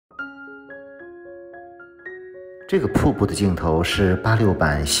这个瀑布的镜头是86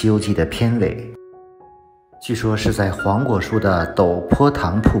版《西游记》的片尾，据说是在黄果树的陡坡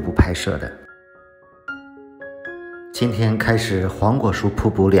塘瀑布拍摄的。今天开始黄果树瀑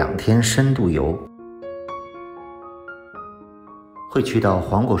布2天深度游，会去到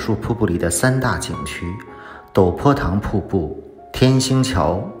黄果树瀑布里的3大景区：陡坡塘瀑布、天星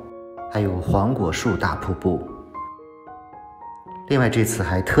桥，还有黄果树大瀑布。另外这次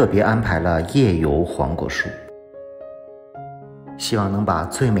还特别安排了夜游黄果树，希望能把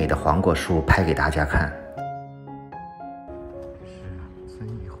最美的黄果树拍给大家看。是遵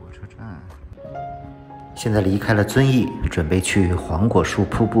义火车站，现在离开了遵义，准备去黄果树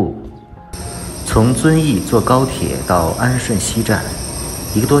瀑布。从遵义坐高铁到安顺西站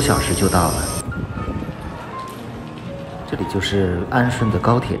，1个多小时就到了。这里就是安顺的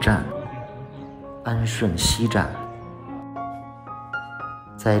高铁站，安顺西站。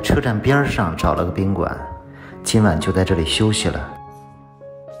在车站边上找了个宾馆，今晚就在这里休息了。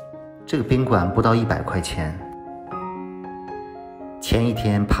这个宾馆不到100块钱。前一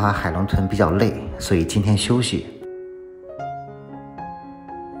天爬海龙屯比较累，所以今天休息。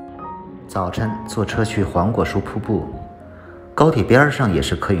早晨坐车去黄果树瀑布，高铁边上也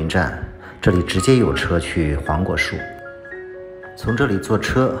是客运站，这里直接有车去黄果树。从这里坐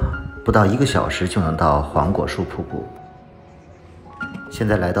车不到1个小时就能到黄果树瀑布。现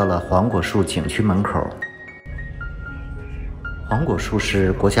在来到了黄果树景区门口。黄果树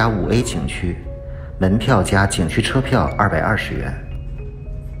是国家5A 景区，门票加景区车票220元。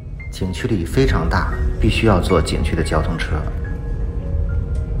景区里非常大，必须要坐景区的交通车。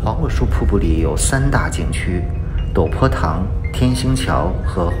黄果树瀑布里有3大景区：陡坡塘、天星桥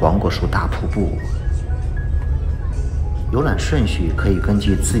和黄果树大瀑布。游览顺序可以根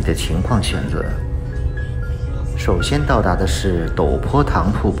据自己的情况选择。首先到达的是陡坡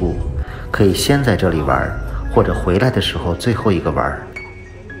塘瀑布，可以先在这里玩，或者回来的时候最后一个玩。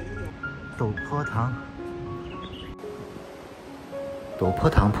陡坡塘，陡坡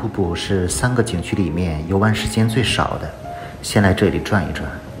塘瀑布是3个景区里面游玩时间最少的，先来这里转一转。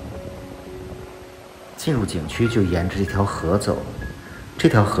进入景区就沿着这条河走，这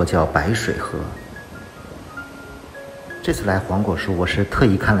条河叫白水河。这次来黄果树，我是特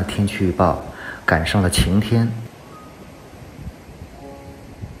意看了天气预报，赶上了晴天。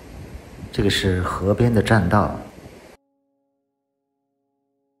这个是河边的栈道，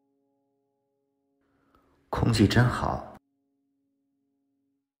空气真好。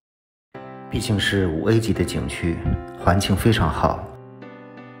毕竟是5A 级的景区，环境非常好。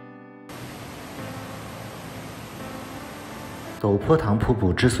陡坡塘瀑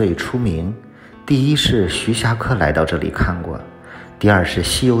布之所以出名，第一是徐霞客来到这里看过，第二是《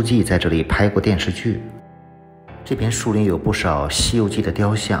西游记》在这里拍过电视剧。这片树林有不少《西游记》的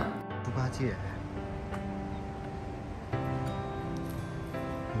雕像。猪八戒，里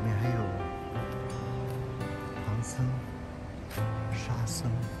面还有唐僧、沙僧。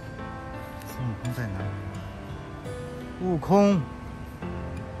孙悟空在哪儿？悟空。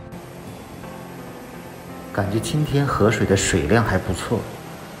感觉今天河水的水量还不错，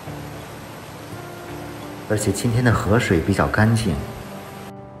而且今天的河水比较干净。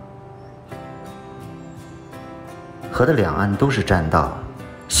河的2岸都是栈道，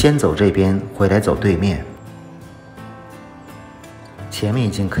先走这边，回来走对面。前面已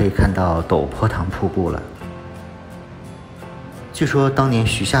经可以看到陡坡塘瀑布了。据说当年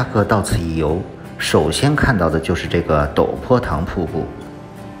徐霞客到此一游，首先看到的就是这个陡坡塘瀑布。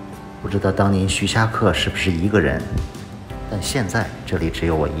不知道当年徐霞客是不是1个人，但现在这里只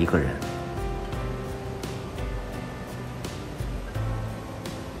有我1个人。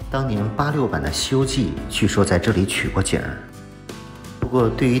当年86版的《西游记》据说在这里取过景，不过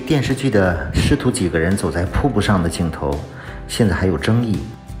对于电视剧的师徒几个人走在瀑布上的镜头，现在还有争议。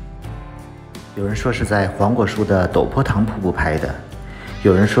有人说是在黄果树的陡坡塘瀑布拍的，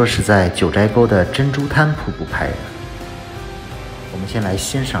有人说是在九寨沟的珍珠滩瀑布拍的。我们先来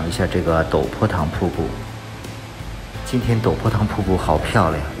欣赏一下这个陡坡塘瀑布。今天陡坡塘瀑布好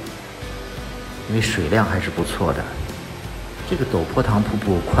漂亮，因为水量还是不错的。这个陡坡塘瀑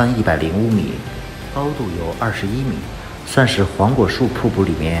布宽105米，高度有21米，算是黄果树瀑布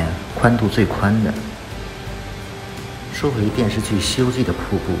里面宽度最宽的。说回电视剧《西游记》的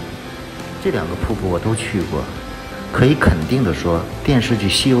瀑布，这2个瀑布我都去过，可以肯定的说，电视剧《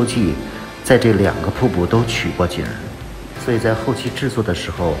西游记》在这2个瀑布都取过景，所以在后期制作的时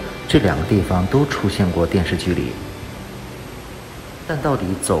候，这2个地方都出现过电视剧里。但到底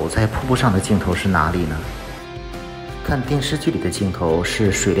走在瀑布上的镜头是哪里呢？看电视剧里的镜头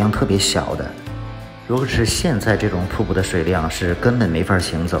是水量特别小的，如果是现在这种瀑布的水量是根本没法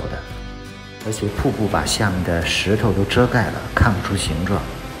行走的。而且瀑布把下面的石头都遮盖了，看不出形状。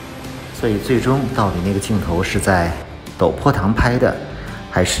所以最终到底那个镜头是在陡坡塘拍的，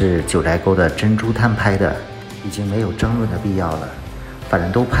还是九寨沟的珍珠滩拍的，已经没有争论的必要了。反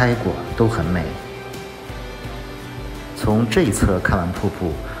正都拍过，都很美。从这一侧看完瀑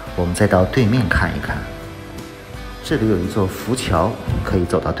布，我们再到对面看一看。这里有一座浮桥，可以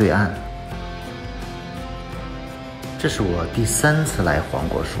走到对岸。这是我第3次来黄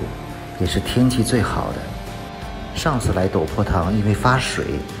果树，也是天气最好的。上次来陡坡塘，因为发水，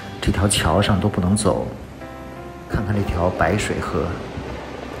这条桥上都不能走。看看这条白水河，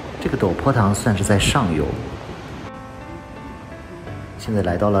这个陡坡塘算是在上游。现在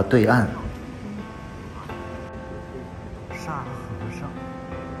来到了对岸，沙和尚、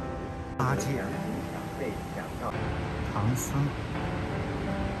八戒、唐僧，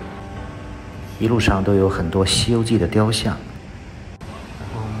一路上都有很多《西游记》的雕像。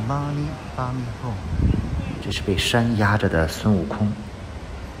嗡嘛呢叭咪吽，这是被山压着的孙悟空。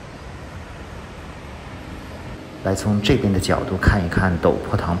来从这边的角度看一看陡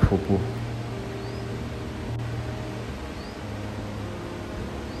坡塘瀑布，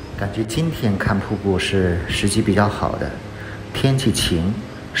感觉今天看瀑布是时机比较好的，天气晴，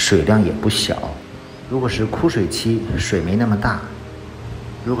水量也不小。如果是枯水期，水没那么大；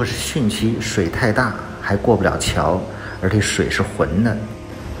如果是汛期，水太大，还过不了桥，而且水是浑的。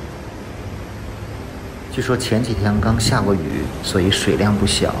据说前几天刚下过雨，所以水量不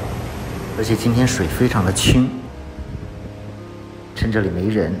小，而且今天水非常的清。趁这里没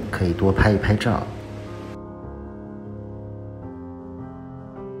人，可以多拍一拍照。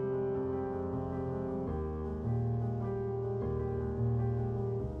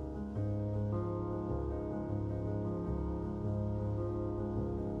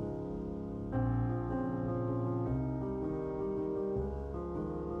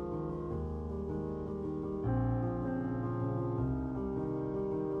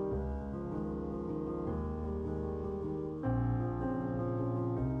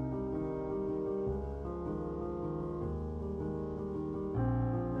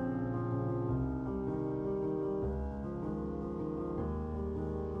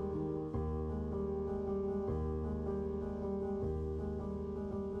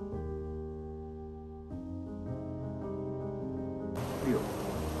6.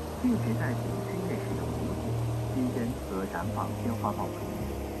 禁止在景区内使用荧幕、金针和燃放鲜花爆竹。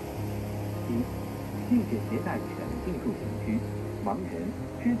7. 禁止携带犬进入景区，盲人、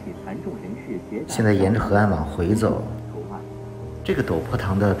肢体残重人士携带。现在沿着河岸往回走，这个陡坡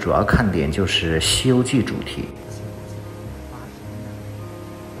塘的主要看点就是《西游记》主题。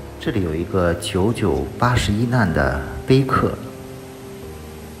这里有一个9981难的碑刻，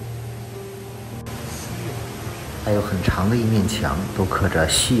还有很长的一面墙，都刻着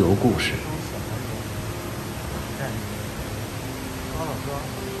西游故事。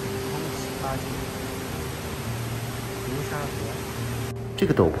这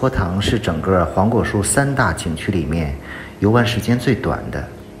个陡坡塘是整个黄果树3大景区里面游玩时间最短的，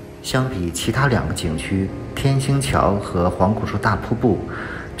相比其他2个景区天星桥和黄果树大瀑布，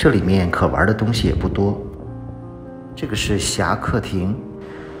这里面可玩的东西也不多。这个是侠客亭，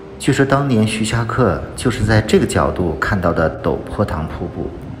据说当年徐霞客就是在这个角度看到的陡坡塘瀑布，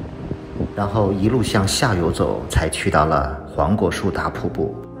然后一路向下游走，才去到了黄果树大瀑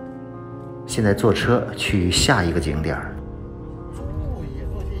布。现在坐车去下一个景点，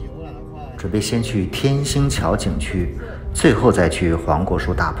准备先去天星桥景区，最后再去黄果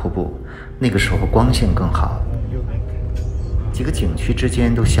树大瀑布，那个时候光线更好。几个景区之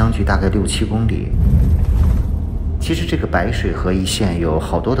间都相距大概6、7公里。其实这个白水河一线有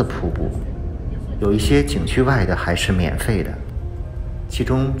好多的瀑布，有一些景区外的还是免费的。其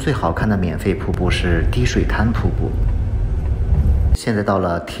中最好看的免费瀑布是滴水滩瀑布。现在到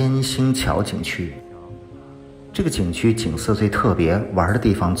了天星桥景区，这个景区景色最特别，玩的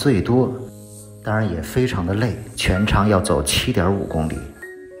地方最多，当然也非常的累，全长要走7.5公里。